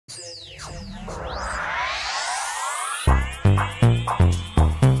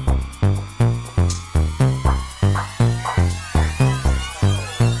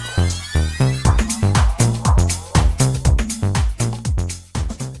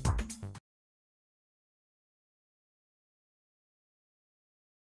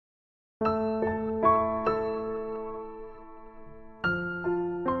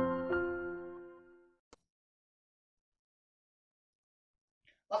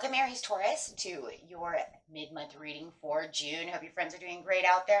Welcome, Aries, Taurus, to your mid-month reading for June. Hope your friends are doing great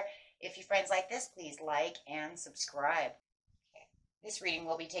out there. If your friends like this, please like and subscribe. Okay. This reading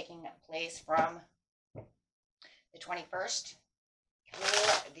will be taking place from the 21st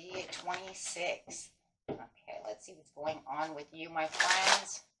through the 26th. Okay, let's see what's going on with you, my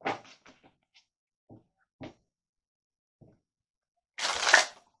friends.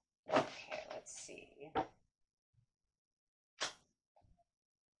 Okay, let's see.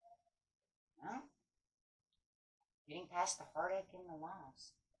 Well, getting past the heartache and the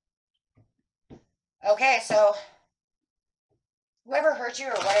loss. Okay, so whoever hurt you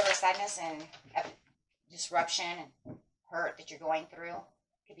or whatever sadness and disruption and hurt that you're going through,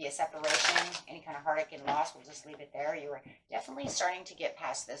 could be a separation, any kind of heartache and loss, we'll just leave it there. You are definitely starting to get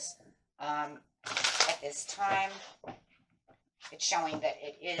past this at this time. It's showing that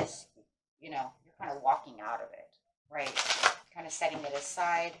it is, you're kind of walking out of it, right? Kind of setting it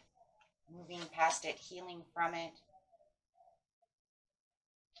aside, moving past it, healing from it.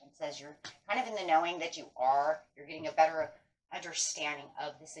 It says you're kind of in the knowing that you're getting a better understanding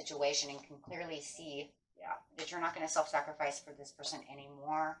of the situation and can clearly see, that you're not going to self-sacrifice for this person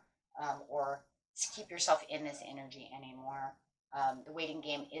anymore, or keep yourself in this energy anymore. The waiting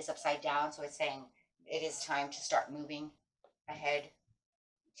game is upside down, so it's saying it is time to start moving ahead.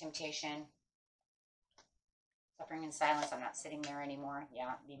 Temptation, suffering in silence. I'm not sitting there anymore.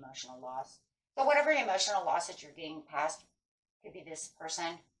 Yeah, the emotional loss. So whatever emotional loss that you're getting past, could be this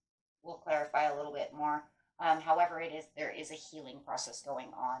person. We'll clarify a little bit more. However, there is a healing process going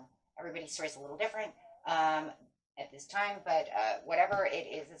on. Everybody's story is a little different at this time, but whatever it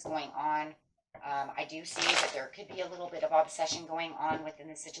is that's going on, I do see that there could be a little bit of obsession going on within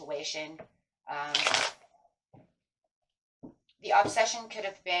the situation. The obsession could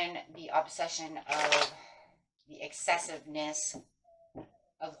have been the obsession of the excessiveness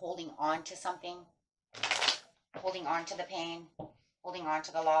of holding on to something, holding on to the pain, holding on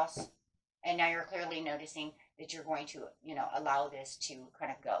to the loss. And now you're clearly noticing that you're going to, allow this to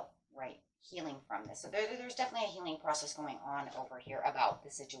kind of go, right? Healing from this. So there's definitely a healing process going on over here about the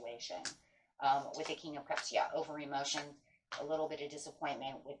situation. With the King of Cups, over emotion, a little bit of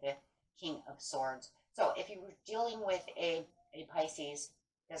disappointment with the King of Swords. So if you were dealing with a Pisces,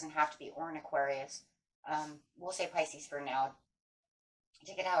 doesn't have to be, or an Aquarius, we'll say Pisces for now.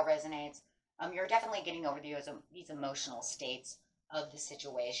 Take it how it resonates. You're definitely getting over these emotional states of the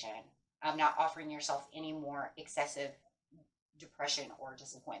situation. Not offering yourself any more excessive depression or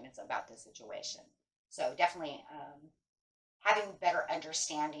disappointments about the situation. So definitely having better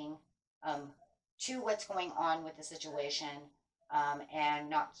understanding to what's going on with the situation, and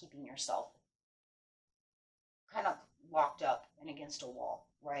not keeping yourself kind of locked up and against a wall,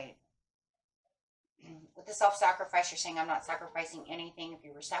 right? With the self-sacrifice, you're saying, I'm not sacrificing anything. If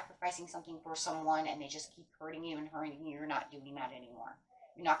you were sacrificing something for someone and they just keep hurting you and hurting you, you're not doing that anymore.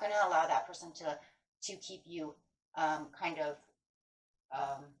 You're not going to allow that person to keep you kind of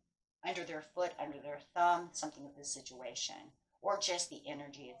under their foot, under their thumb, something with this situation, or just the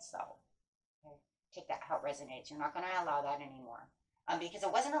energy itself. Okay? Take that how it resonates. You're not going to allow that anymore, because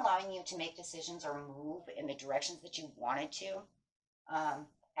it wasn't allowing you to make decisions or move in the directions that you wanted to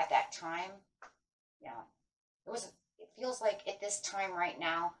at that time. It feels like at this time right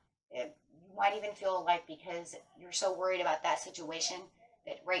now, you might even feel like, because you're so worried about that situation,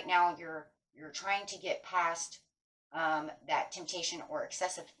 that right now you're trying to get past that temptation or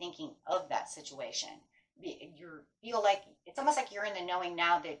excessive thinking of that situation. You feel like it's almost like you're in the knowing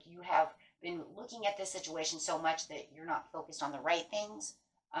now that you have been looking at this situation so much that you're not focused on the right things.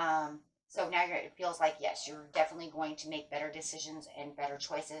 So now it feels like, yes, you're definitely going to make better decisions and better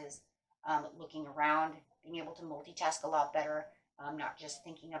choices, looking around, being able to multitask a lot better, not just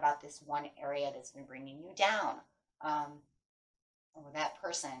thinking about this one area that's been bringing you down, or that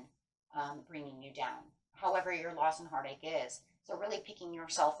person bringing you down, however your loss and heartache is. So really picking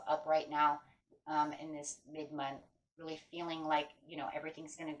yourself up right now in this mid-month, really feeling like,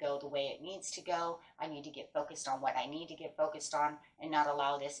 everything's going to go the way it needs to go. I need to get focused on what I need to get focused on and not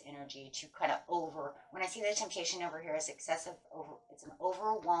allow this energy to kind of when I see the temptation over here is excessive, it's an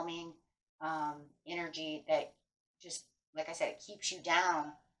overwhelming energy that just, like I said, it keeps you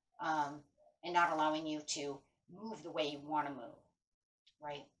down, and not allowing you to move the way you want to move,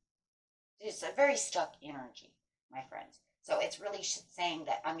 right? It's a very stuck energy, my friends. So it's really saying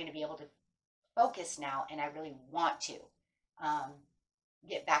that I'm going to be able to focus now, and I really want to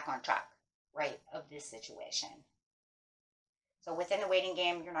get back on track, right, of this situation. So within the waiting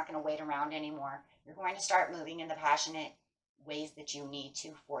game, you're not going to wait around anymore. You're going to start moving in the passionate ways that you need to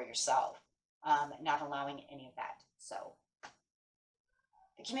for yourself, not allowing any of that. So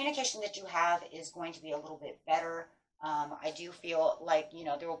the communication that you have is going to be a little bit better. I do feel like, you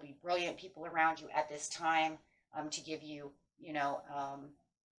know, there will be brilliant people around you at this time to give you, you know,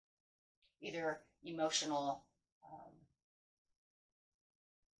 either emotional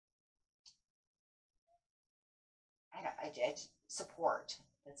support.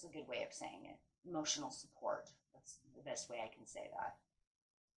 That's a good way of saying it. Emotional support. That's the best way I can say that.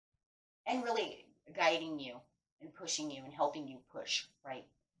 And really guiding you and pushing you and helping you push right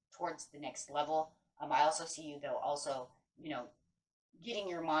towards the next level. I also see you though also, you know, getting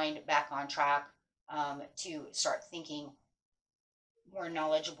your mind back on track to start thinking more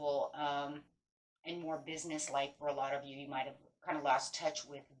knowledgeable and more business like. For a lot of you, you might have kind of lost touch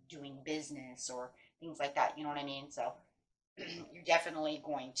with doing business or things like that. You know what I mean? So you're definitely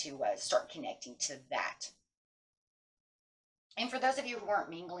going to start connecting to that. And for those of you who aren't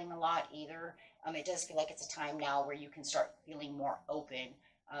mingling a lot either, it does feel like it's a time now where you can start feeling more open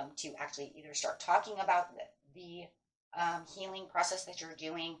to actually either start talking about the healing process that you're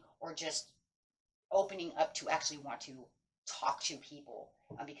doing, or just opening up to actually want to talk to people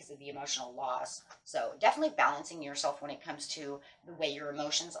because of the emotional loss. So definitely balancing yourself when it comes to the way your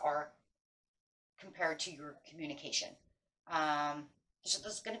emotions are compared to your communication. So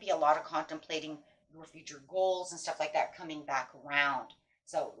there's going to be a lot of contemplating your future goals and stuff like that coming back around.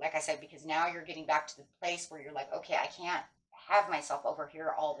 So like I said, because now you're getting back to the place where you're like, okay, I can't have myself over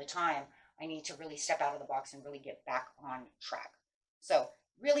here all the time. I need to really step out of the box and really get back on track. So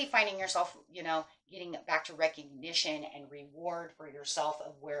really finding yourself, you know, getting back to recognition and reward for yourself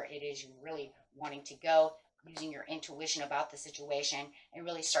of where it is you're really wanting to go, using your intuition about the situation, and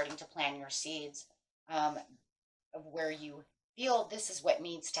really starting to plant your seeds of where you feel this is what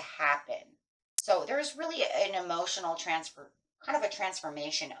needs to happen. So there's really an emotional transfer, kind of a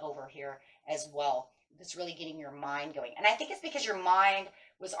transformation over here as well. That's really getting your mind going. And I think it's because your mind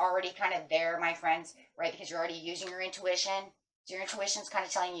was already kind of there, my friends, right? Because you're already using your intuition. So your intuition's kind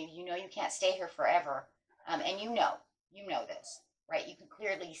of telling you, you know, you can't stay here forever. And you know this, right? You can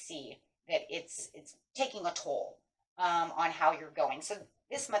clearly see that it's taking a toll on how you're going. So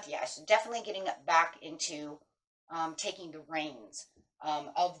this month, yes, definitely getting back into taking the reins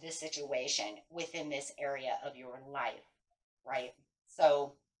of this situation within this area of your life, right?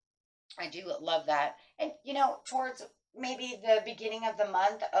 So I do love that. And, you know, towards maybe the beginning of the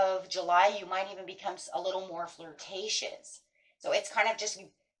month of July, you might even become a little more flirtatious. So it's kind of just,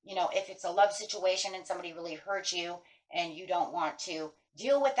 you know, if it's a love situation and somebody really hurt you and you don't want to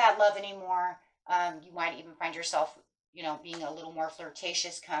deal with that love anymore, you might even find yourself, you know, being a little more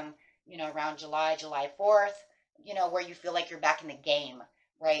flirtatious come, you know, around July 4th, you know, where you feel like you're back in the game,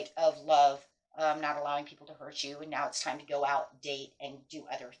 right, of love, not allowing people to hurt you. And now it's time to go out, date, and do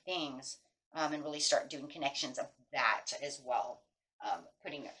other things, and really start doing connections of that as well,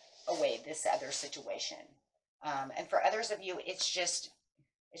 putting away this other situation. And for others of you, it's just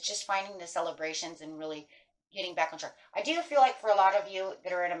finding the celebrations and really getting back on track. I do feel like for a lot of you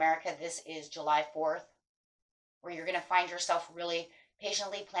that are in America, this is July 4th, where you're going to find yourself really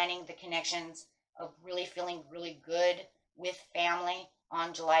patiently planning the connections of really feeling really good with family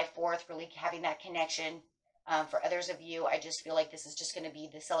on July 4th, really having that connection. For others of you, I just feel like this is just going to be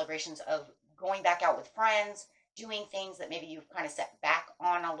the celebrations of going back out with friends, doing things that maybe you've kind of set back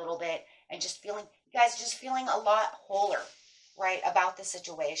on a little bit, and just feeling, you guys just feeling a lot wholer, right, about the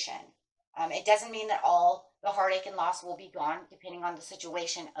situation. It doesn't mean that all the heartache and loss will be gone, depending on the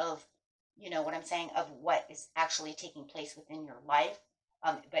situation of, you know what I'm saying, of what is actually taking place within your life.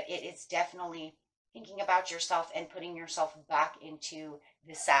 But it is definitely thinking about yourself and putting yourself back into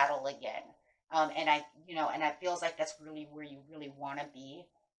the saddle again. And it feels like that's really where you really want to be.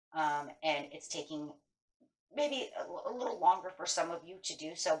 And it's taking maybe a little longer for some of you to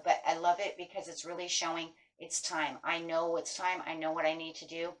do so, but I love it because it's really showing it's time. I know it's time. I know what I need to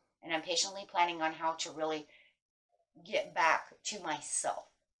do. And I'm patiently planning on how to really get back to myself,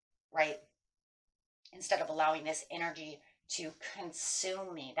 right? Instead of allowing this energy to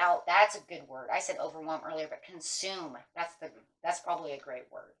consume me. Now, that's a good word. I said overwhelm earlier, but consume, that's probably a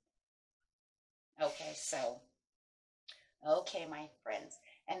great word. Okay, my friends.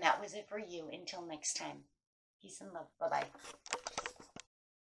 And that was it for you. Until next time. Peace and love. Bye-bye.